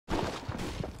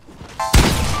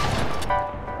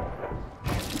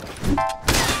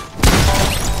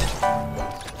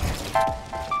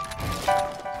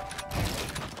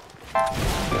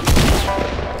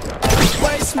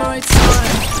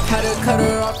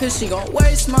cause she gon'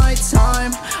 waste my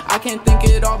time. I can't think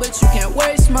it all, but you can't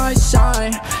waste my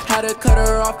shine. Had to cut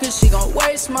her off cause she gon'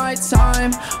 waste my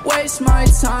time. Waste my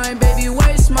time, baby,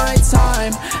 waste my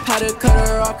time. Had to cut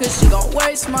her off cause she gon'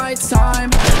 waste my time.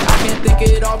 I can't think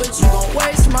it all, but you gon'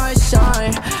 waste my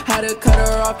shine. Had to cut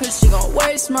her off cause she gon'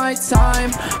 waste my time.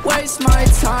 Waste my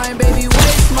time, baby,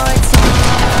 waste my time.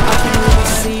 I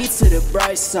can't really see to the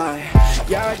bright side.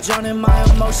 Yeah, I drown in my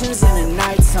emotions in the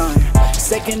nighttime.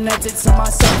 Stay connected to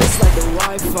myself, it's like the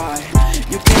Wi-Fi.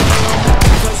 You can't hear me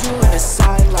because you in the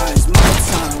sidelines. My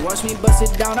time, watch me bust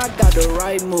it down, I got the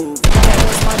right move. Can't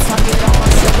waste my time, get on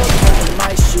myself, up in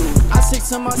my shoe. I stick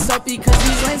to myself because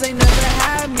these lanes ain't never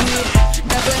had me.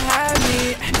 Never had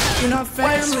me, you're not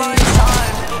family. Waste my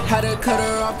time. Had to cut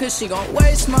her off cause she gon'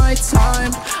 waste my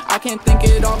time. I can't think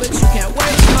it all, but you can't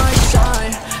waste my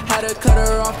shine. Had to cut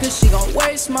her off cause she gon'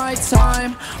 waste my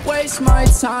time. Waste my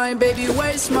time, baby,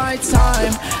 waste my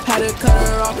time. Had to cut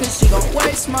her off cause she gon'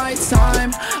 waste my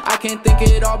time. I can't think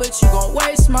it all, but you gon'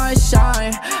 waste my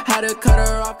shine. Had to cut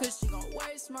her off cause she gon'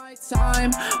 waste my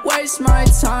time. Waste my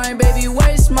time, baby,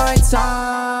 waste my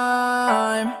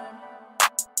time.